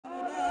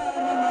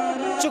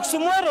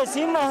चुकसुमुआ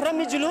रसी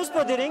मोहर्रम जुलूस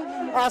पोदिरिंग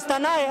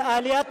आस्ताना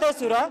आलिया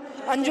तय-सुरू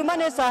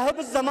अंजुमन साहिब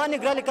ज़मान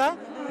इग्रलिका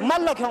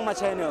मल्ल क्यों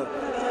मचैने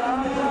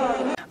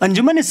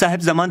अंजुमन साहिब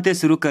ज़मान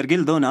तय-सुरू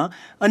करगिल दोना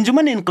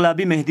अंजुमन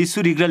इनकलाबी मेहदी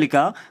सूरी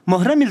इग्रलिका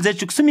मोहर्रम इल्जे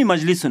चुकसुमी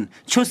मजलिसुन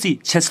छोसी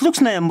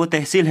छसलुक्स नयम्बो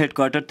तहसील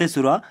हेडक्वार्टर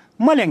तय-सुरू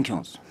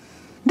मल्यांख्योंस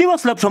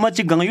दिवस लब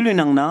शोमाचिक गंगयुली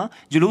नंगना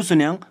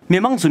जुलूसुन्यांग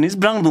मेमंग सुनिस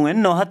ब्रांग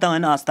दुंगन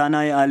नोहातान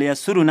आस्ताना आलिया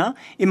सुरुना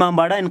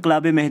इमामबाड़ा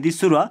इनकलाबी मेहदी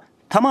सुरुआ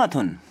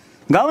थमाथुन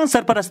गावन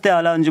सरपरस्ते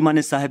आला अंजुमन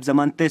साहिब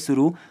ज़मान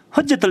तय-सुरू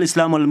हुज्जतुल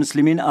इस्लाम वल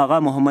मुस्लिमीन आगा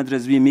मोहम्मद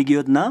रज़वी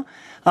मिगियोदना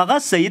आगा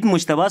सईद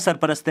मुश्तबा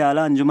सरपरस्ते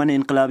आला अंजुमन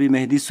इनकलाबी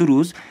मेहदी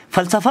सुरूस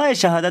फलसफा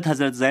शहादत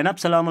हज़रत ज़ैनब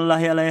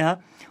सलामुल्लाहि अलैहा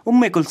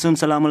उम्मे कुलसुम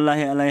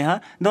सलामुल्लाहि अलैहा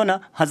दोना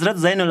हज़रत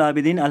ज़ैनुल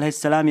आबिदीन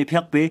अलैहिस्सलाम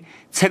इफ़्यक पे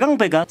छगंग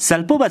पे का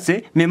सल्पो बसे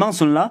मेमंग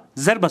सुनला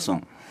ज़रबसों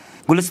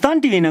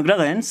गुलिस्तान टीवी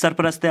नगरगन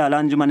सरपरस्ते आला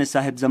अंजुमन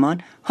साहिब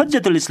ज़मान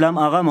हुज्जतुल इस्लाम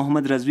आगा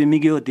मोहम्मद रज़वी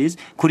मिगियोतिस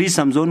खुरी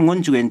समझोन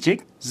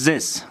गुंचुगेंचिक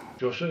ज़ेस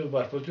جوشو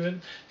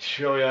بارپوتون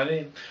شیویانی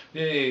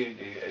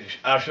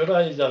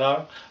عاشورای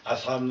جلا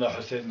اصحابنا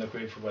حسین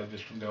نکوی فواد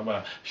بسکن ما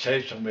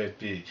شهید شمید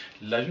بی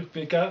لاجوک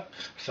بیکا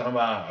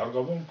سما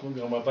عقبون کن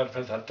ما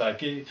بارفس حتی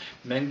کی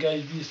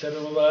منگای بی سر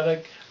مبارک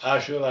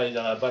عاشورای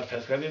جلا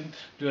بارفس کردیم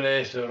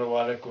دنیای سر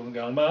مبارک کن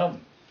ما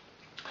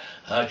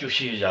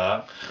جوشی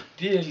جا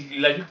دی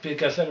لاجوک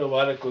بیکا سر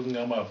مبارک کن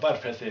ما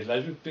بارفس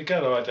لاجوک بیکا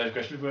روایت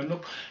کشمی بینو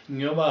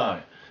نیوما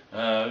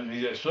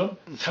سوم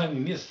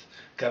ثانیس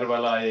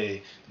كربلاء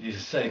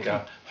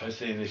السيكا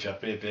حسين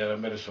شقي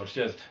بيغمبر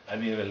سورسيس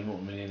أمير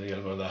المؤمنين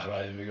المظاهرة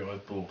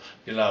يقعدوا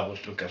بلا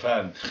غسل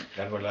كفان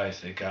كربلاء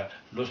السيكا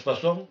لوس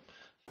باسون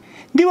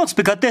دي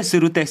وقت بكاتة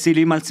سرو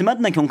تحصيلي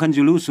مالسمات نكون كان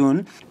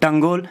جلوسون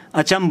تانغول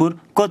أچامبور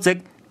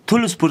كوتسك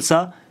ثولوس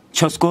پورسا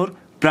چوسكور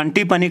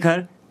برانتي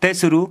پانيكر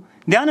تسرو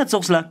ديانا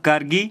چوكسلا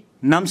كارگي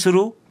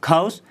نامسرو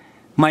خاوس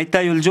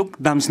مايتا يلجوك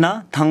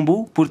دامسنا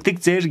تانبو پورتيك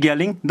چير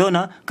گيالينگ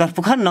دونا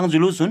كرفخان نang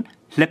جلوسون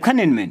لبخان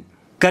انمين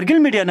करगिल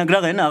मीडिया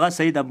नगरगन आगा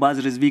सईद अब्बास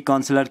रिजवी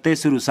काउंसलर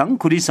तय-सुरू संग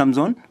खुरी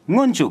समझोन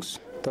गोंचुक्स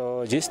तो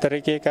जिस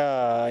तरीके का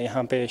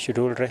यहाँ पे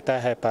शेड्यूल रहता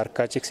है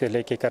पारकाचिक से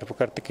लेके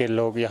करपुकर्त के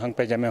लोग यहाँ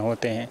पे जमे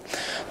होते हैं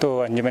तो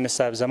अंजुमन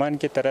साहिब ज़मान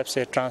की तरफ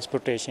से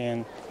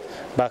ट्रांसपोर्टेशन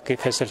बाकी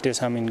फैसिलिटीज़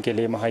हम इनके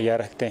लिए मुहैया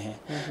रखते हैं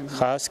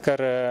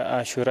ख़ासकर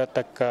आशूरा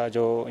तक का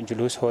जो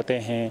जुलूस होते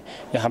हैं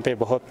यहाँ पे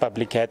बहुत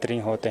पब्लिक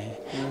गैदरिंग होते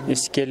हैं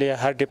इसके लिए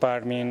हर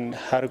डिपार्टमेंट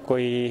हर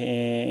कोई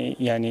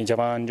यानी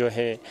जवान जो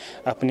है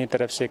अपनी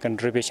तरफ से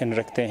कंट्रीब्यूशन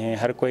रखते हैं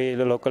हर कोई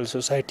लोकल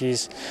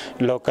सोसाइटीज़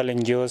लोकल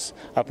एनजीओज़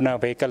अपना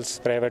व्हीकल्स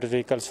प्राइवेट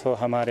व्हीकल्स को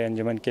हमारे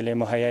अंजुमन के लिए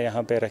मुहैया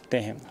यहाँ पे रखते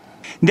हैं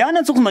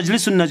ध्यान चुक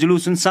मजलिसुन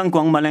नजलुसुन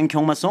संगकोंग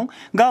मलंख्योंग मसोंग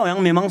गावयांग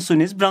मेमंग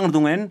सुनिस ब्रांग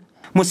दुंगन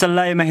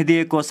मुसल्ला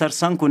मेहदी कोसर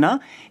संकुना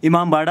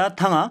इमामबाड़ा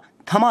थंगा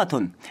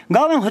थमाथुन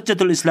गावयांग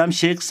हुज्जतुल इस्लाम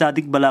शेख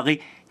सादिक बलागी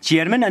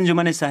चेयरमैन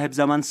अंजुमन साहिब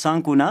ज़मान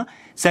संकुना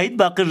सईद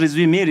बाकिर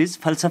रिजवी मेरिस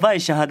फलसफा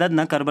शहादत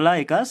न करबला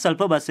का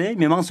सल्प बसे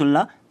मेमंग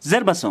सुनला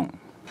ज़रबसोंग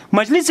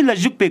मजलिस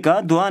लजुक पे का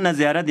दुआ न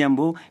ज़ियारत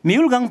यम्बो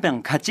मियुल गंग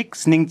पेंग खाचिक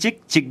स्निंगचिक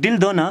चिकडिल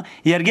दोना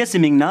यरगे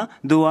सिमिंगना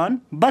दुआन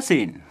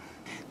बसेन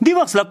दी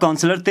वक्स लब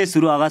काउंसलर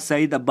तय-सुरू आगा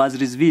सईद अब्बास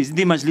रिजवीज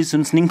दी मजलिस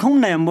सुनस्निंगखोंग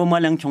नयम्बो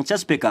मालंग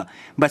चोंचस पे का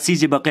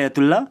buses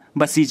बक़यतुल्ला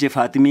buses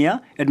फातिमिया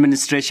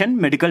administration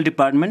medical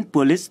department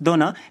police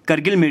दोना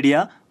करगिल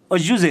मीडिया और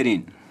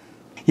जुज़ेरीन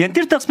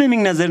यंतिर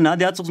तस्मीमिंग नजर ना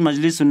दियाचुक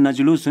मजलिस सुन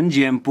नजलुसुन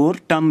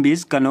जियमपुर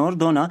टम्बिस कनौर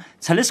दोना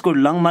छलिस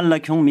कुडलंग मल्ला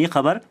क्यों मी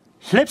खबर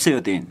लेप से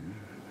होते हैं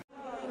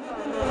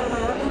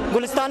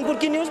गुलिस्तानपुर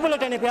की न्यूज़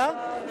बुलेटिन पे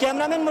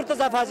कैमरामैन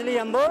मुर्तज़ा फाजिली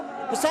यम्बो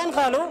हुसैन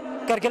खालो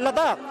करगिल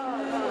लद्दाख।